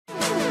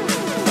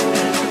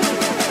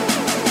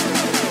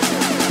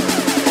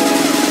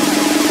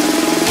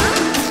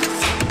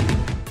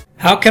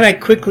How can I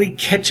quickly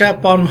catch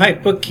up on my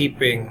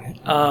bookkeeping?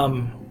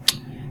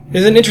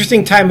 There's an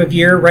interesting time of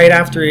year right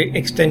after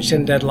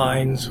extension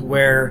deadlines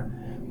where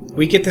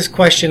we get this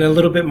question a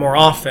little bit more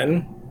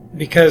often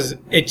because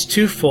it's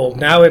twofold.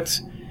 Now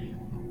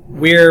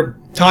we're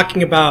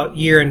talking about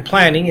year-end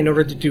planning. In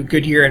order to do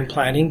good year-end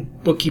planning,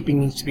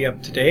 bookkeeping needs to be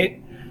up to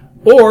date.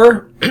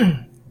 Or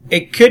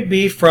it could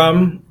be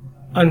from,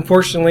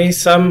 unfortunately,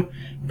 some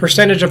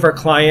percentage of our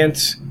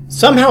clients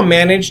somehow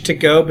manage to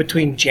go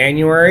between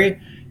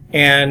January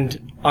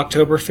and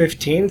October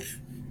 15th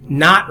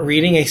not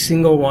reading a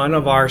single one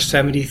of our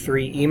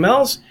 73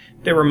 emails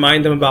that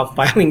remind them about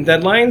filing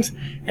deadlines.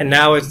 And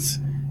now it's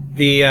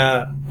the,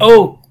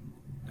 oh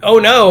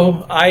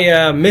no,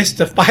 I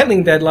missed a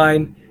filing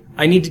deadline.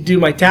 I need to do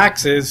my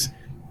taxes,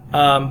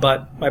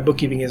 but my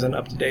bookkeeping isn't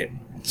up to date.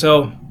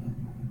 So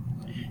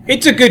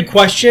it's a good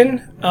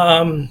question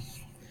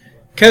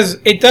because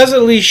it does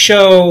at least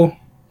show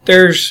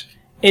there's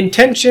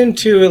intention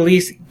to at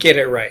least get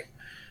it right.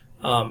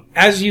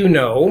 As you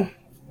know,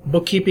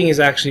 bookkeeping is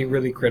actually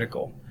really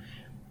critical.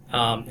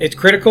 It's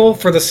critical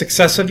for the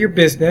success of your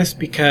business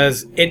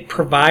because it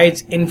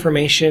provides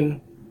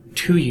information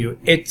to you.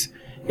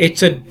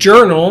 It's a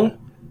journal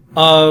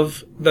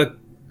of the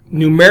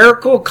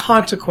numerical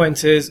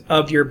consequences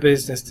of your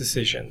business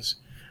decisions.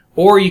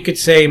 Or you could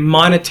say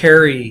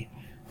monetary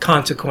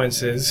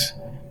consequences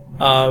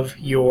of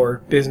your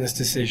business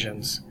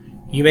decisions.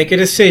 You make a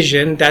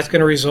decision that's going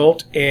to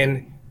result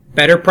in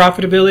better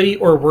profitability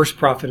or worse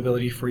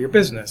profitability for your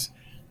business.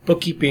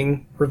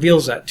 Bookkeeping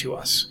reveals that to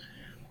us.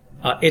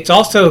 It's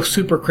also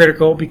super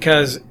critical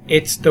because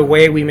it's the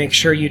way we make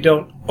sure you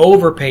don't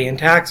overpay in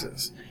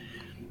taxes.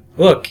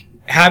 Look,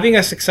 having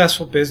a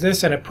successful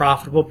business and a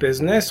profitable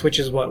business, which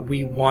is what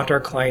we want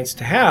our clients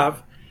to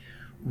have,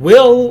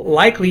 will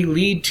likely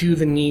lead to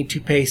the need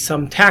to pay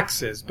some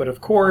taxes. But of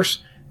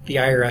course, the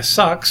IRS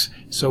sucks,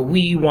 so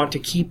we want to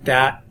keep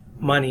that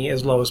money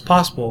as low as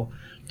possible.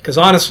 Because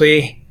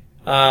honestly,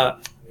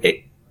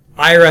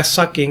 IRS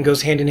sucking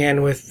goes hand in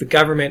hand with the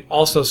government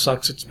also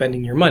sucks at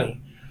spending your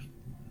money.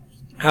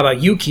 How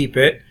about you keep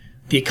it?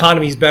 The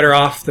economy's better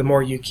off the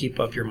more you keep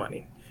of your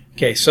money.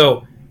 Okay,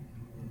 so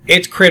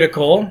it's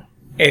critical.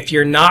 If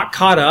you're not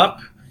caught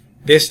up,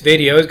 this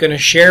video is going to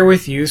share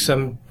with you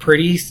some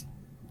pretty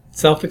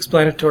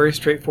self-explanatory,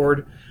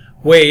 straightforward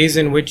ways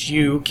in which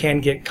you can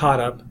get caught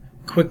up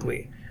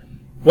quickly.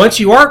 Once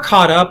you are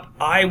caught up,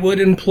 I would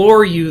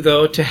implore you,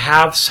 though, to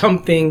have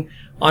something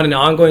on an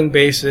ongoing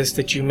basis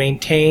that you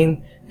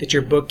maintain, that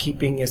your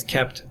bookkeeping is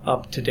kept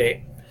up to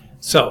date.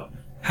 So,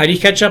 how do you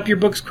catch up your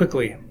books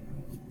quickly?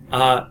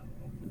 You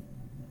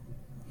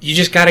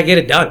just got to get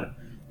it done.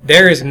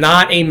 There is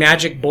not a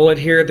magic bullet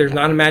here. There's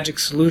not a magic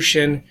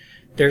solution.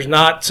 There's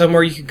not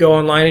somewhere you could go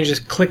online and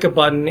just click a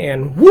button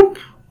and whoop,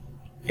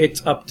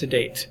 it's up to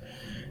date.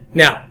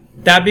 Now,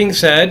 that being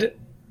said,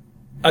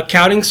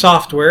 accounting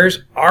softwares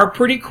are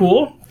pretty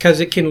cool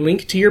because it can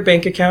link to your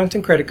bank account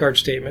and credit card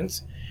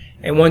statements.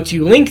 And once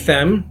you link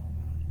them,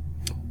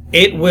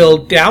 it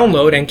will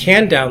download and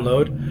can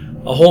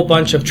download a whole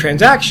bunch of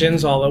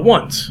transactions all at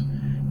once.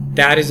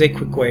 That is a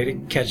quick way to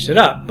catch it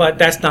up, but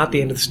that's not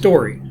the end of the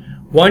story.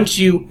 Once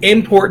you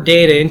import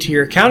data into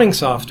your accounting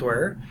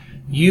software,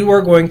 you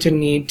are going to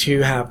need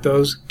to have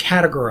those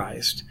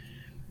categorized.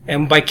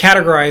 And by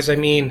categorize, I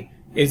mean,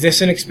 is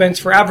this an expense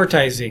for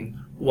advertising?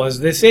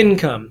 Was this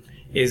income?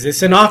 Is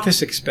this an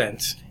office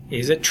expense?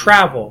 Is it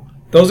travel?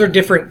 Those are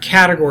different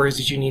categories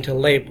that you need to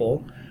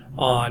label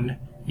on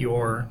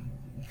your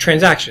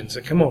transactions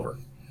that come over.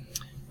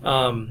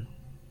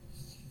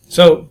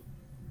 So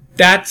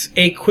that's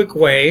a quick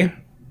way,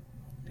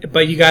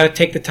 but you got to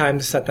take the time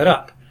to set that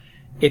up.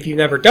 If you've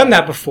never done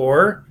that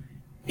before,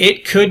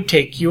 it could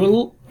take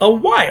you a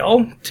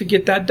while to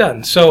get that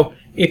done. So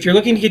if you're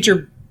looking to get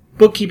your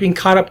bookkeeping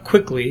caught up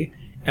quickly,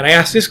 and I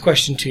ask this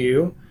question to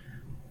you,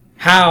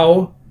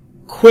 how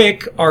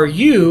quick are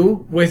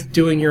you with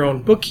doing your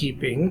own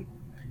bookkeeping?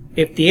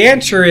 If the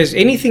answer is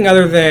anything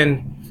other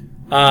than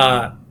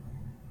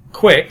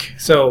quick,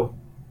 so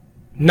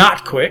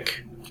not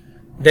quick,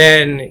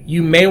 then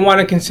you may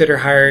want to consider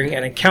hiring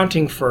an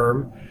accounting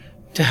firm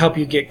to help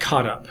you get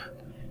caught up.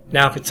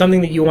 Now, if it's something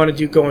that you want to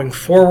do going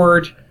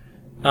forward,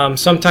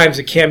 sometimes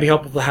it can be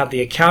helpful to have the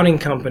accounting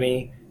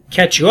company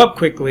catch you up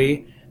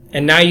quickly,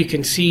 and now you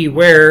can see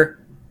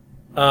where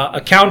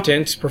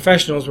accountants,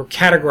 professionals, were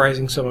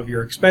categorizing some of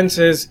your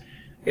expenses.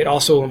 It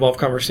also will involve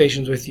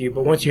conversations with you,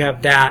 but once you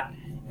have that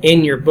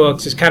in your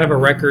books, it's kind of a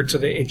record so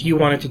that if you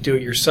wanted to do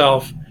it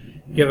yourself,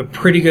 you have a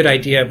pretty good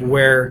idea of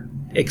where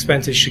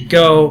expenses should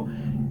go.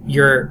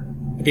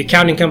 The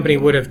accounting company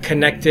would have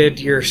connected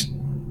your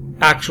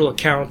actual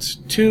accounts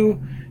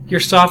to your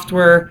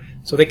software,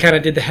 so they kind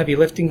of did the heavy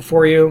lifting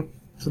for you.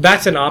 So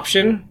that's an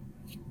option.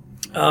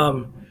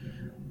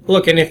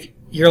 Look, and if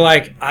you're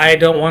like, I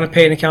don't want to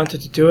pay an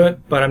accountant to do it,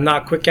 but I'm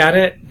not quick at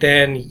it,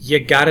 then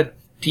you got to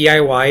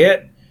DIY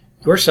it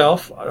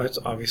yourself. It's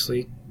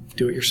obviously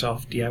do it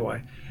yourself,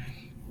 DIY.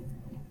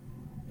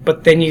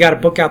 But then you got to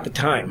book out the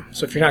time.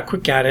 So if you're not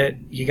quick at it,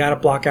 you got to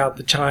block out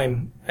the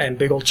time and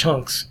big old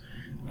chunks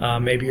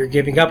Maybe you're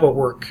giving up a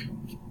work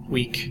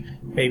week.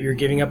 Maybe you're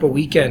giving up a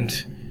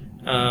weekend.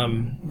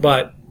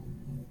 But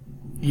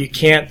you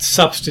can't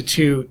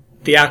substitute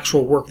the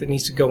actual work that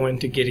needs to go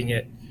into getting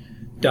it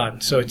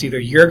done. So it's either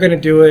you're going to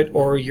do it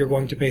or you're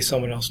going to pay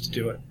someone else to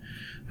do it.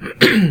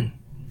 Who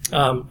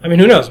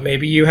knows?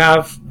 Maybe you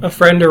have a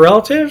friend or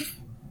relative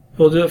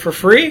who'll do it for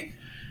free.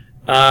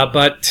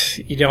 But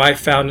I've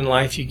found in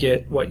life you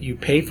get what you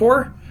pay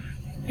for.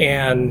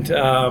 And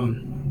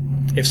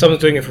if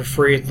someone's doing it for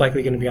free, it's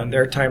likely going to be on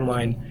their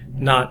timeline,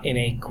 not in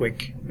a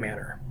quick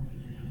manner.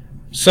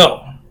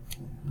 So,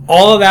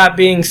 all of that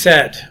being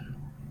said,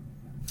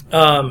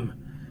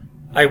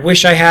 I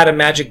wish I had a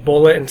magic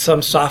bullet and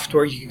some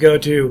software you could go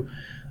to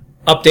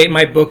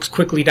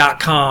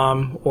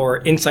updatemybooksquickly.com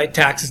or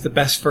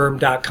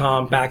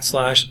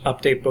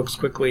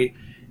incitetaxisthebestfirm.com/updatebooksquickly,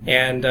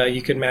 and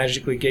you can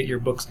magically get your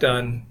books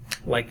done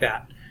like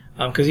that.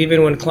 Because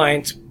even when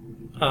clients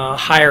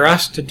hire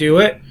us to do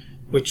it,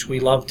 which we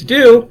love to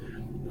do,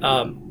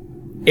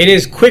 it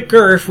is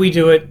quicker if we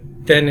do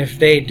it than if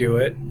they do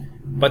it,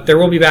 but there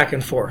will be back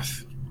and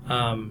forth.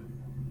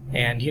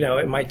 And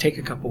it might take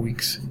a couple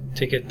weeks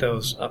to get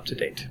those up to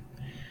date.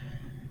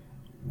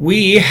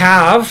 We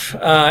have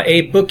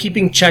a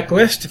bookkeeping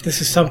checklist if this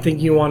is something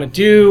you want to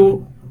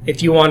do.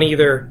 If you want to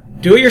either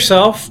do it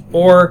yourself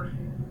or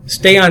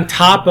stay on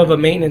top of a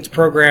maintenance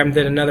program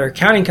that another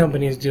accounting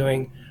company is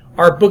doing,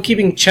 our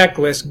bookkeeping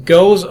checklist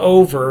goes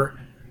over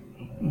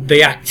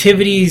the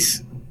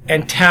activities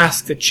and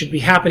tasks that should be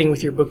happening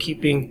with your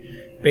bookkeeping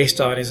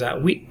based on,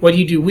 what do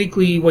you do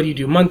weekly, what do you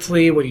do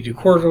monthly, what do you do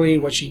quarterly,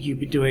 what should you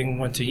be doing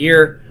once a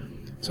year.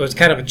 So it's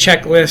kind of a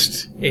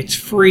checklist. It's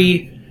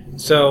free,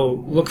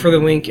 so look for the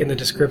link in the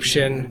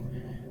description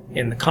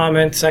in the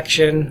comment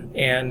section,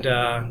 and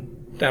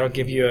that'll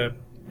give you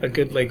a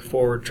good leg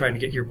forward trying to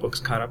get your books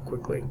caught up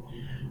quickly.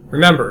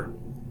 Remember,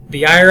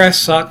 the IRS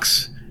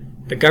sucks,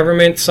 the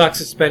government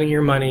sucks at spending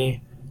your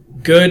money.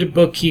 Good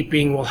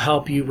bookkeeping will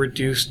help you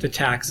reduce the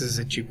taxes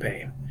that you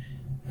pay.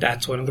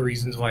 That's one of the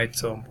reasons why it's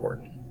so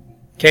important.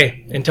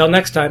 Okay, until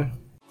next time.